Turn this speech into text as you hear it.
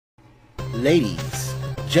Ladies,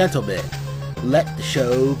 gentlemen, let the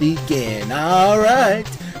show begin. Alright,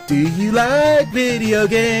 do you like video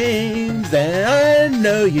games? And I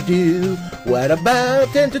know you do. What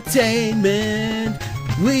about entertainment?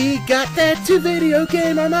 We got that too. Video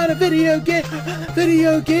game, Armada, video game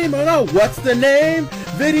Armada. What's the name?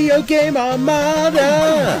 Video game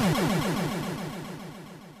Armada.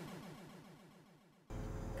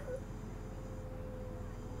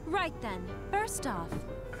 Right then, first off,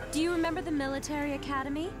 do you remember the military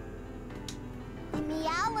academy? The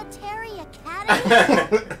Military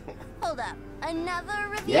Academy? Hold up, another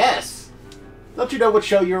review? Yes. Don't you know what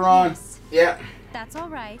show you're on? Yes. Yeah. That's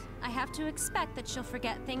alright. I have to expect that she'll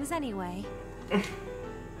forget things anyway.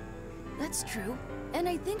 That's true. And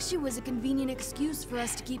I think she was a convenient excuse for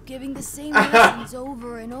us to keep giving the same lessons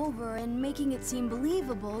over and over and making it seem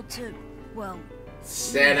believable to, well...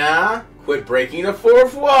 Senna, quit breaking the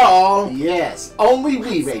fourth wall. Yes, only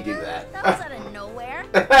we may do that. That was out of nowhere.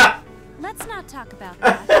 Let's not talk about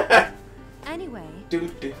that. Anyway,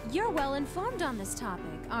 Dude. you're well informed on this topic,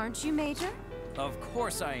 aren't you, Major? Of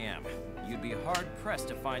course I am. You'd be hard-pressed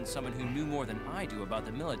to find someone who knew more than I do about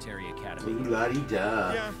the military academy.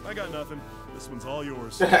 La-di-da. Yeah, I got nothing. This one's all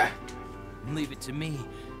yours. Leave it to me,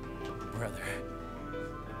 brother.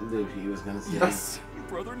 Knew he was gonna say. Yes, your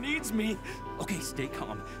brother needs me. Okay, stay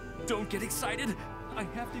calm. Don't get excited. I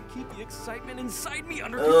have to keep the excitement inside me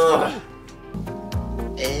under control.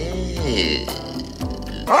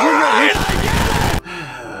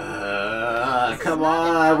 Come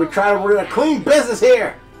on, we're a clean business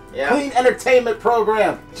here. Yeah. Clean entertainment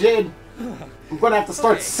program. Jid, I'm gonna have to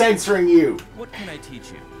start censoring you. What can I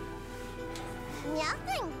teach you?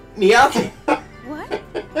 Nothing. Nothing. What?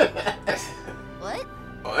 What?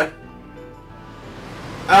 What?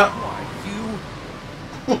 Why, you...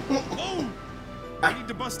 Oh! I need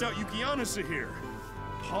to bust out Yukianasa here.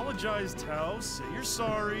 Apologize, Tao. Say you're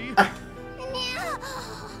sorry. No,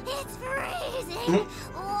 it's freezing.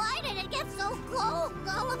 Why did it get so cold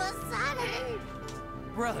all of a sudden?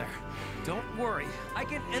 Brother, don't worry. I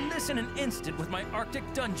can end this in an instant with my Arctic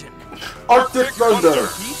dungeon. Arctic Thunder.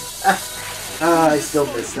 Pete? I still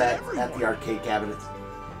miss that at the arcade cabinets.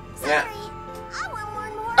 Sorry, I want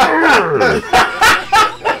one more.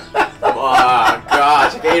 Oh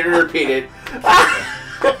gosh, I can't even repeat it.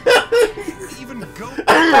 Even go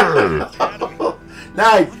Academy.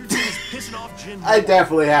 Now Pissing off Jin. I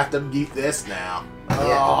definitely have to mute this now.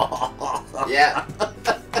 Yeah.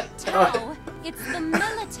 No, it's the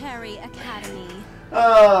military academy.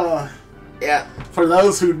 Yeah. For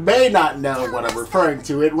those who may not know what I'm referring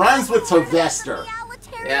to, it rhymes with Sylvester.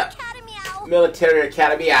 Military Yeah. Academy, ow. Military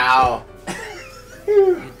Academy, ow.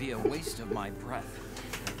 It'd be a waste of my breath.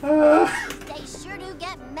 They sure do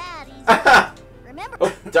get mad easy. Remember,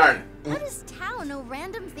 Oh, darn. how does Tao know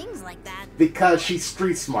random things like that? Because she's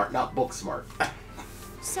street smart, not book smart.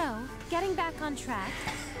 So, getting back on track,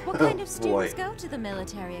 what kind of students boy. go to the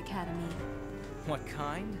military academy? What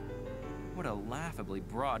kind? What a laughably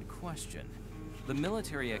broad question. The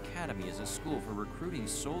Military Academy is a school for recruiting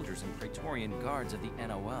soldiers and Praetorian guards of the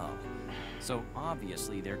NOL. So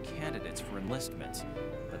obviously they're candidates for enlistment,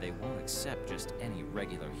 but they won't accept just any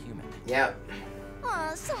regular human. Yeah.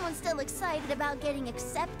 Aw, someone's still excited about getting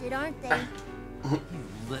accepted, aren't they? You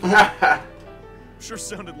little... Sure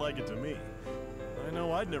sounded like it to me. I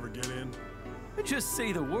know I'd never get in. Just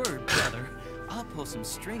say the word, brother. I'll pull some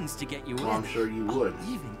strings to get you in. Well, I'm sure you would. I'll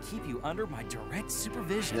even keep you under my direct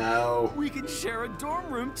supervision. No. We can share a dorm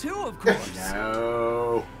room too, of course.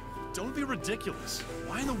 No. Don't be ridiculous.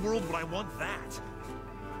 Why in the world would I want that?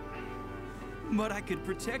 But I could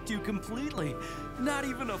protect you completely. Not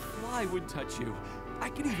even a fly would touch you. I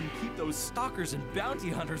could even keep those stalkers and bounty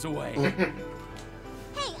hunters away.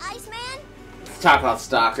 Hey, Iceman, Let's talk about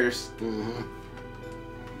stalkers.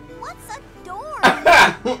 what's a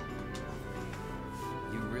dorm?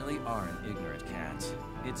 You really are an ignorant cat.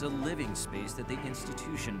 It's a living space that the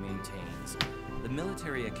institution maintains. The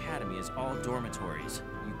military academy is all dormitories.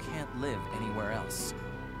 You can't live anywhere else.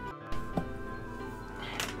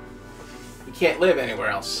 You can't live anywhere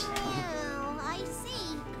else. Oh, I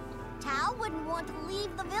see. Tao wouldn't want to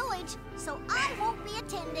leave the village, so I won't be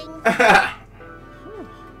attending. Glad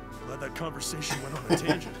that conversation went on a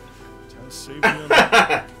tangent. Tao saved me on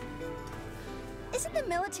that. Isn't the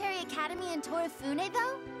military academy in Torifune,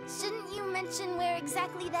 though? Shouldn't you mention where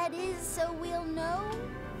exactly that is so we'll know?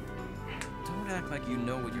 Don't act like you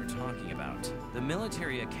know what you're talking about. The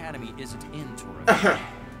military academy isn't in Torifune.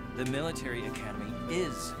 The military academy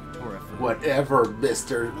is Torifune. Whatever,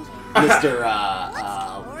 Mr.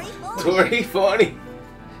 Tori funny.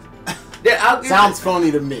 Yeah, I'll give Sounds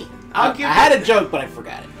phony to me. I had a joke, but I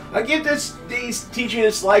forgot it. I give these teaching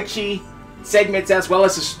this Litchi segments as well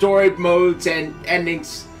as the story modes and ending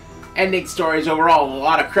stories overall a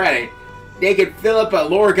lot of credit. They could fill up a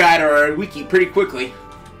lore guide or a wiki pretty quickly.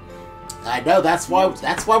 I know, that's why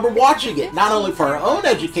we're watching it, not only for our own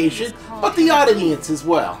education, but the audience as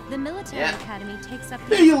well. The military academy takes up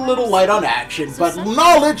Maybe a little light on action, but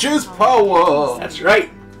knowledge is power! That's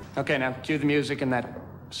right. Okay, now cue the music and that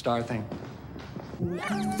star thing. How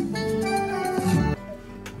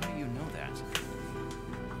do you know that?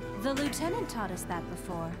 The lieutenant taught us that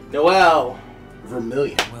before. Noelle.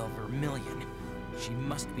 Vermilion. Well, Vermilion. She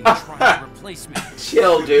must be trying to replace me.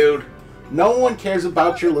 Chill, dude. No one cares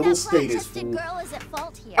about your little That status, flat-chested fool. girl is at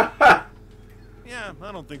fault here. Yeah,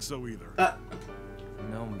 I don't think so either.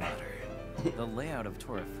 No matter. The layout of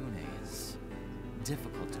Torifune is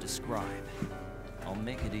difficult to describe. I'll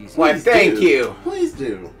make it easy. Why, thank you. Please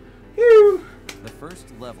do. Phew. The first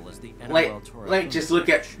level is the NOL Torifune. Like, just look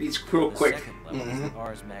at these real quick. The second level is the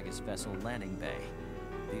Ars Magus vessel landing bay.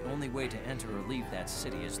 The only way to enter or leave that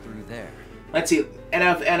city is through there. Let's see.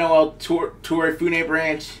 NOL Torifune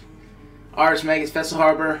branch. Ars Magus Vessel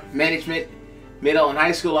Harbor, Management, Middle and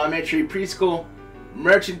High School, Elementary, Preschool,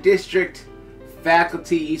 Merchant District,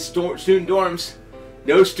 Faculty, Student Dorms.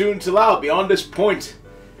 No students allowed beyond this point.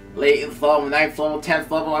 Late level, 9th level, 10th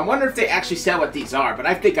level. I wonder if they actually said what these are, but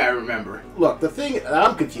I think I remember. Look, the thing that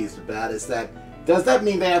I'm confused about is that, does that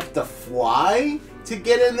mean they have to fly to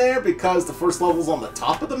get in there because the first level's on the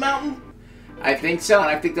top of the mountain? I think so, and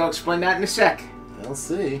I think they'll explain that in a sec. We'll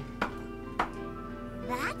see.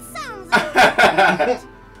 That sounds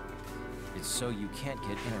It's so you can't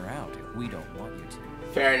get in or out if we don't want you to.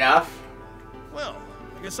 Fair enough. Well,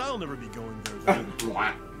 I guess I'll never be going there then.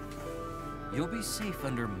 You'll be safe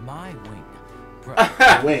under my wing, bro.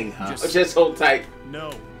 Wing, huh? Just hold tight.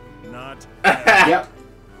 No, not. Yep.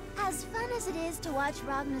 As fun as it is to watch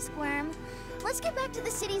Ragna squirm, let's get back to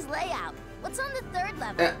the city's layout. What's on the 3rd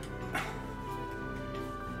level?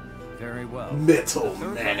 Very well. Mental The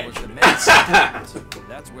third level is the management. management.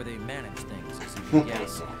 That's where they manage things, so you can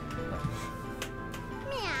guess.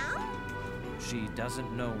 Meow. She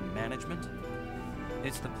doesn't know management?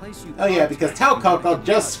 It's the place you Oh yeah, because Talcoco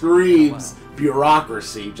just screams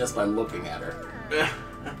bureaucracy just by looking at her.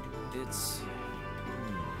 It's...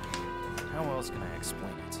 How else can I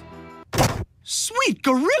explain it? Sweet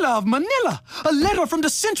gorilla of Manila! A letter from the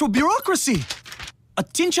central bureaucracy!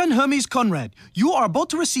 Attention Hermes Conrad, you are about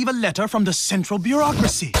to receive a letter from the central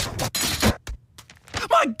bureaucracy.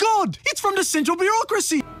 My God! It's from the central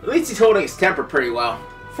bureaucracy! At least he's holding his temper pretty well.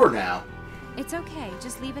 For now. It's okay,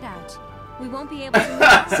 just leave it out. We won't be able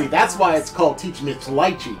to... See, that's why it's called TeachMe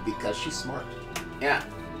Litchi, because she's smart. Yeah.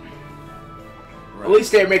 Right. At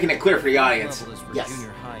least they're making it clear for the audience. The level is for Yes.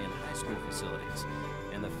 junior high and high school facilities,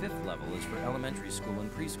 and the 5th level is for elementary school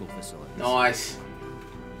and preschool facilities. Nice.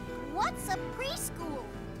 What's a preschool?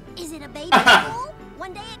 Is it a baby school?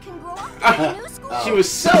 One day it can grow up to a new school? She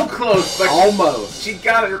was so close, but Almost. she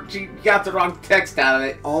got the wrong text out of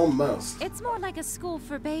it. Almost. It's more like a school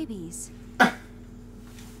for babies.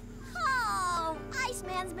 Oh,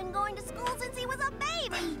 Iceman's been going to school since he was a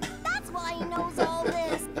baby. That's why he knows all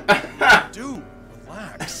this. Dude,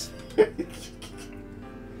 relax.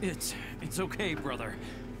 It's okay, brother.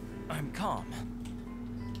 I'm calm.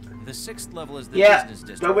 The 6th level is the Yeah, business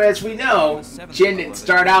district. but as we know, The 7th Jin level didn't is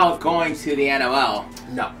start the out going to the NOL.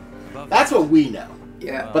 No. above That's what we know.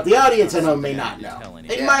 Yeah. But the audience, I know, may not know.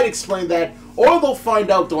 They might explain that, or they'll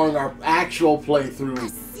find out during our actual A playthrough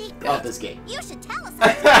secret. of this game. You should tell us.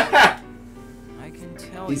 I can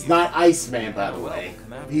tell He's you. not Iceman, by the way.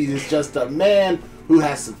 He is just a man who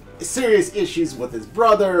has some serious issues with his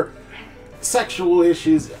brother, sexual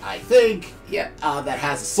issues, I think. Yeah. That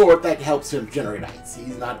has a sword that helps him generate ice.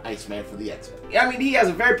 He's not Iceman for the X-Men. Yeah, I mean, he has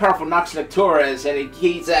a very powerful Nox Nectaurus, and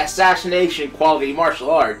he's assassination quality martial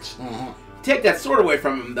arts. Take that sword away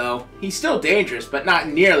from him, though. He's still dangerous, but not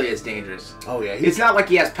nearly as dangerous. Oh yeah, It's not like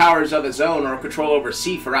he has powers of his own or control over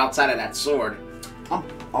Sif outside of that sword.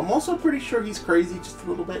 I'm also pretty sure he's crazy just a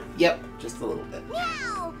little bit. Yep. Just a little bit.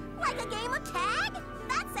 Meow. Like a game of tag?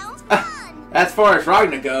 That sounds fun. As far as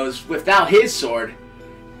Ragnar goes, without his sword,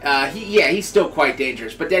 he's still quite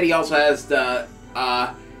dangerous. But then he also has the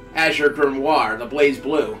Azure Grimoire, the Blaze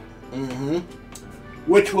Blue.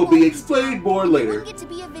 Which will be explained more You later. wouldn't get to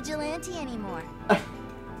be a vigilante anymore.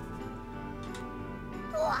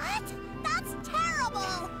 What? That's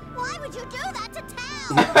terrible. Why would you do that to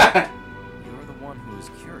Tal? You're the one who is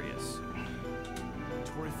curious,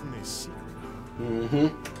 Torifune's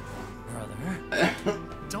secret. brother.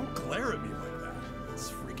 Don't glare at me like that.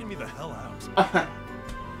 It's freaking me the hell out.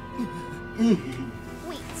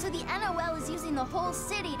 Wait, so the NOL is using the whole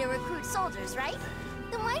city to recruit soldiers, right?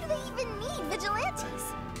 Then why do they even need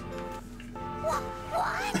vigilantes? What?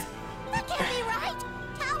 That can't be right!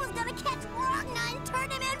 Tao was gonna catch Ragna and turn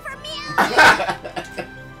him in for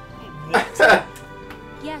meowing!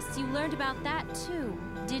 Yes, you learned about that too,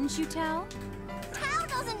 didn't you, Tao? Tao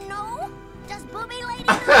doesn't know! Does Booby Lady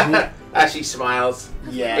know? As she smiles.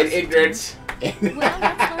 Yes. In ignorance. Well, let's learn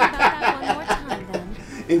about that one more time then.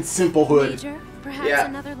 In simplehood. Major, perhaps Yeah.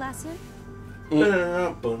 another lesson?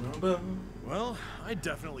 Well, I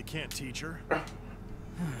definitely can't teach her.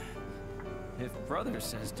 If brother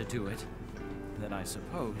says to do it, then I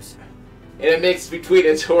suppose. In a mix between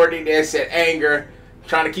his horniness and anger,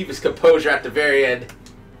 trying to keep his composure at the very end.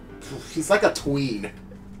 She's like a tween.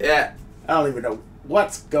 Yeah. I don't even know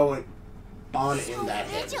what's going on in that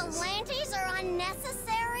head. Vigilantes are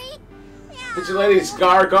unnecessary? Vigilantes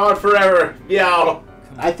are gone forever. Meow.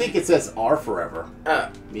 I think it says "are forever."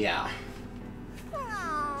 Meow.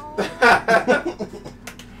 Oh.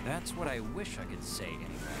 That's what I wish I could say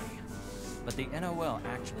anyway. But the NOL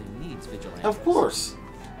actually needs vigilantes. Of course.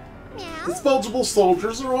 Meow. Disposable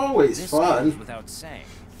soldiers are always This fun. goes without saying,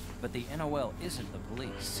 but the NOL isn't the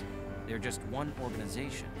police. They're just one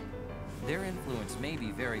organization. Their influence may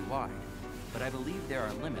be very wide, but I believe there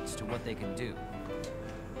are limits to what they can do.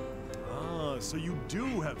 Ah, so you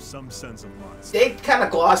do have some sense of lust. They kind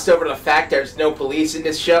of glossed over the fact there's no police in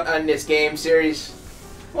this show, in this game series.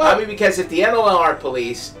 Well, I mean, because if the NOL aren't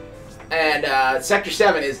police, and Sector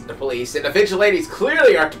 7 isn't the police, and the Vigilantes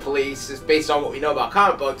clearly aren't the police, is based on what we know about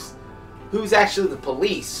comic books, who's actually the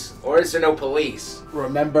police? Or is there no police?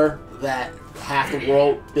 Remember that half the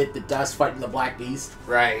world bit the dust fighting the Black Beast?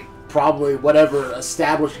 Right. Probably whatever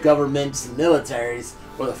established governments and militaries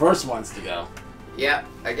were the first ones to go. Yeah,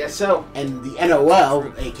 I guess so. And the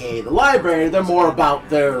NOL, aka the library, they're more about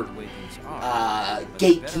their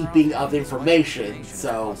gatekeeping of information,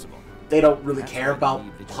 so they don't really care about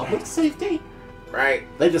public safety. Right.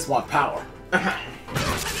 They just want power.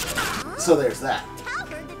 So there's that. Tao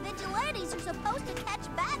heard that vigilantes are supposed to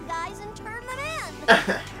catch bad guys and turn them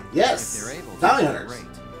in. Yes. If they're able to, Bounty that's hunters. great.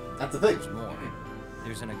 That's the thing. There's more.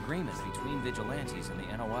 There's an agreement between vigilantes and the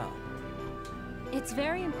NOL. It's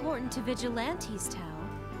very important to vigilantes, Tao.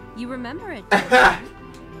 You remember it, don't you?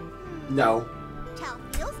 No. Tao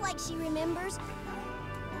feels like she remembers,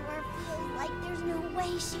 or feels like there's no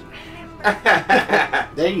way she'd remember.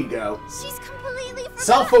 There you go. She's completely forgotten.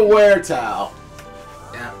 Self-aware, Tao.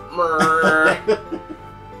 Yeah.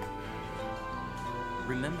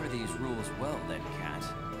 Remember these rules well, then, Cat.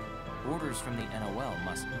 Orders from the NOL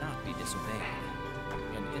must not be disobeyed,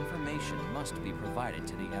 and information must be provided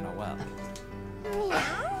to the NOL.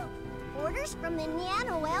 Meow? Orders from the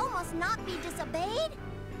NOL must not be disobeyed?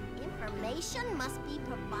 Information must be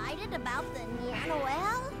provided about the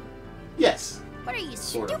NOL? Yes. What are you,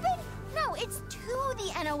 Sort stupid? of. No, it's to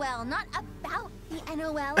the NOL, not about the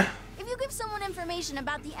NOL. If you give someone information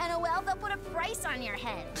about the NOL, they'll put a price on your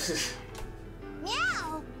head.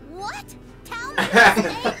 Meow! What? Tell me a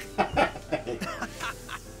mistake?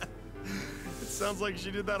 It sounds like she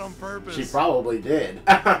did that on purpose. She probably did.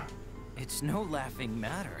 It's no laughing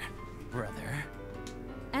matter, brother.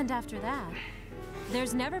 And after that,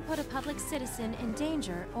 there's never put a public citizen in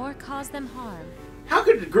danger or cause them harm. How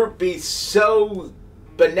could the group be so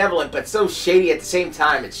benevolent but so shady at the same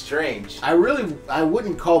time? It's strange. I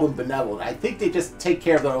wouldn't call them benevolent. I think they just take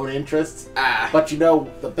care of their own interests. Ah. But you know,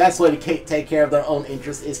 the best way to take care of their own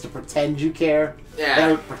interests is to pretend you care. Yeah.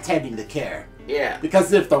 They're pretending to care. Yeah.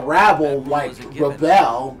 Because if the rabble, like,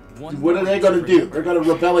 rebel, what are they going to do? They're going to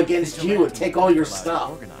rebel against you and take all your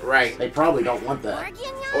stuff. Right. They probably don't want that.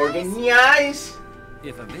 Organize?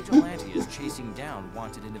 If a vigilante is chasing down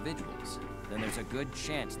wanted individuals, then there's a good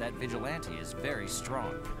chance that vigilante is very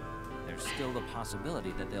strong. There's still the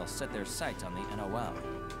possibility that they'll set their sights on the NOL.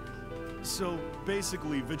 So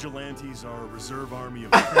basically, vigilantes are a reserve army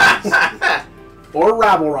of criminals. Or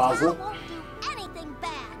rabble Tao razzle. won't do anything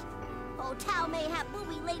bad. Oh, Tao may have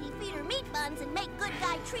booby lady feed her meat buns and make good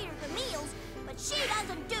guy treat her to meals, but she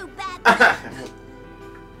doesn't do bad things.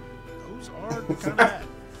 Those are kind of bad.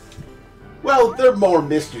 Well, they're more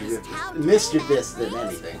mischievous than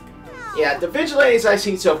anything. Yeah, the vigilantes I've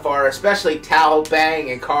seen so far, especially Tao, Bang,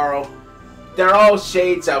 and Carl, they're all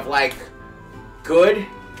shades of, like, good,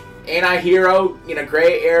 anti-hero, in a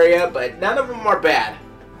gray area, but none of them are bad.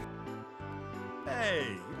 Hey,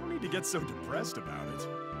 you don't need to get so depressed about it.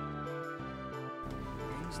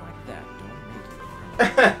 Things like that don't make you a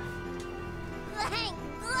criminal. Thank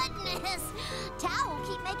goodness! Tao will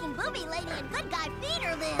keep making booby lady and good guy feed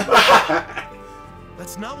her then.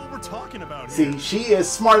 That's not what we're talking about here. See, she is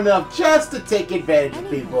smart enough just to take advantage of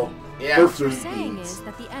people. Yeah. What you're saying is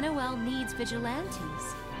that the NOL needs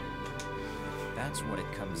vigilantes. That's what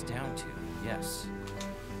it comes down to, yes.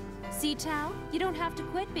 See, Tao? You don't have to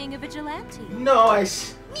quit being a vigilante.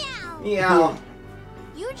 Nice. Meow. Meow.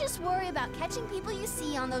 You just worry about catching people you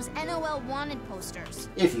see on those NOL wanted posters.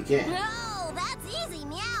 If you can. No, that's easy,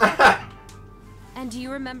 meow. And do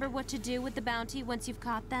you remember what to do with the bounty once you've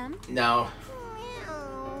caught them? No.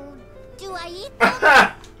 Meow. Do I eat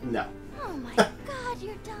them? No. Oh my god,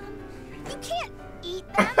 you're dumb. You can't eat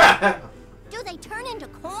them. Do they turn into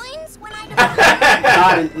coins when I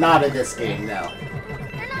deposit them? Not in this game, no.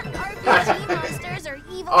 They're not RPG monsters or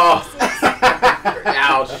evil faces.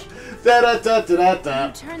 Ouch. Da-da-da-da-da.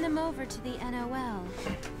 You turn them over to the NOL.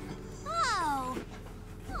 Oh.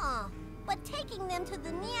 Huh. But taking them to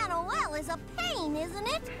the NOL is a pain, isn't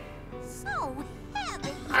it? So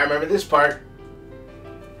heavy. I remember this part.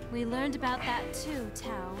 We learned about that too,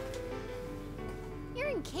 Tao. You're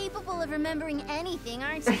incapable of remembering anything,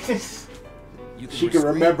 aren't you? She can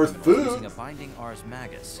remember food. Using a binding Ars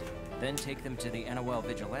Magus. Then take them to the NOL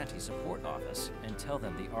Vigilante Support Office and tell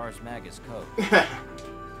them the Ars Magus code.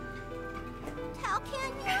 Tao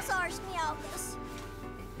can't use Ars Magus.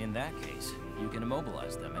 In that case, you can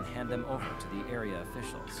immobilize them and hand them over to the area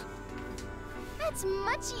officials. That's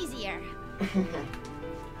much easier.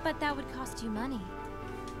 But that would cost you money.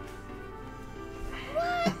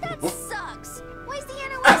 What? That sucks. Why's the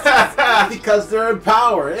NOL so smart? Because they're in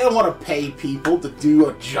power. They don't want to pay people to do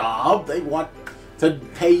a job. They want to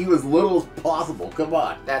pay you as little as possible. Come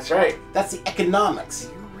on. That's right. That's the economics.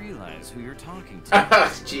 Do you realize who you're talking to?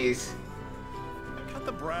 Jeez. Cut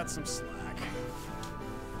the brat some slack.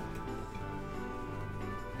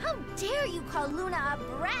 How dare you call Luna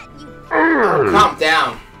a brat, you... Oh, calm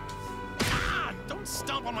down. Ah, don't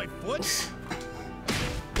stomp on my foot.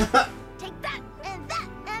 Take that, and that,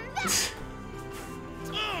 and that.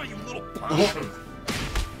 Oh, you little punk.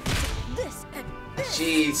 This and this.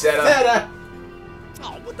 Jeez, Zeta. Zeta.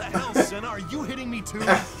 Oh, what the hell, Senna? Are you hitting me too?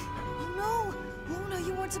 Oh no! Luna,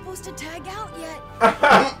 you weren't supposed to tag out yet.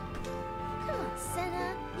 Come on,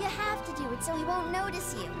 Senna. You have to do it so he won't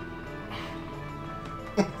notice you.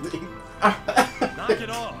 Knock it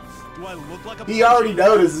off. Do I look like a... He already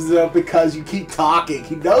notices it because you keep talking.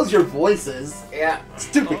 He knows your voices. Yeah.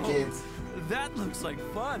 Stupid kids. That looks like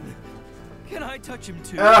fun. Can I touch him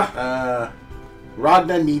too?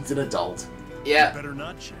 Ragna needs an adult. Yeah. Better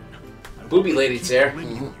not, Chen. Booby lady's there.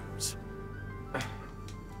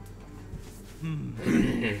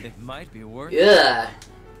 It might be worth it. Yeah.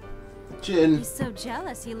 Jin. He's so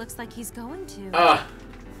jealous he looks like he's going to.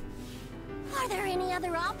 Are there any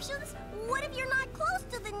other options? What if you're not close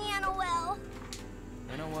to the NOL?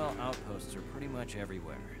 NOL outposts are pretty much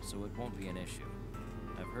everywhere, so it won't be an issue.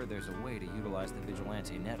 I've heard there's a way to utilize the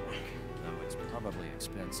Vigilante network, though it's probably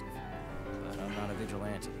expensive. But I'm not a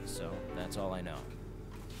vigilante, so that's all I know.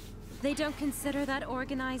 They don't consider that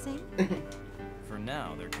organizing? For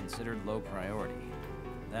now, they're considered low priority.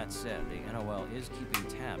 That said, the NOL is keeping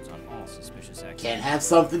tabs on all suspicious activity. Can't have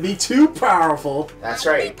something be too powerful. That's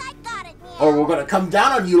right. I got it, Meow. Or we're gonna come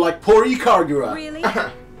down on you like poor Ikagura. Really?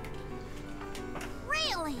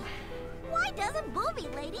 Really? Why doesn't Booby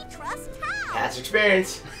Lady trust Tao? Past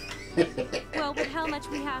experience. Well, with how much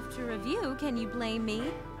we have to review, can you blame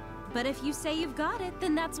me? But if you say you've got it,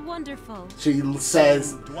 then that's wonderful. She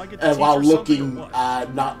says, Do I get to teach while her something looking or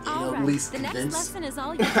what? not All right, least the next convinced. lesson is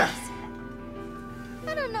all yours.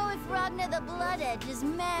 I don't know if Ragna the Blood Edge is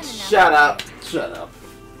man enough. Shut up. Shut up.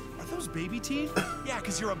 Are those baby teeth? Yeah,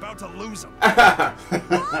 because you're about to lose them.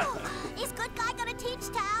 Oh, is Good Guy gonna teach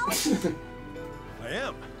Tao? I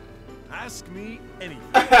am. Ask me anything.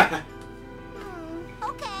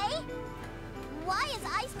 Okay. Why is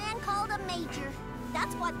Iceman called a major?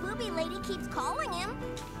 That's what Booby Lady keeps calling him.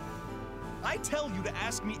 I tell you to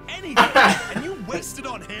ask me anything, and you waste it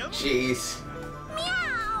on him? Jeez.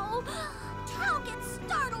 Meow! Tao gets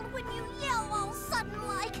startled when you yell all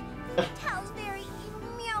sudden-like. Tao's very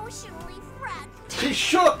emotionally fragile. She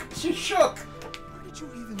shook. She shook. Where did you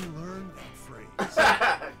even learn that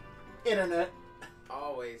phrase? Internet.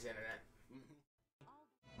 Always internet.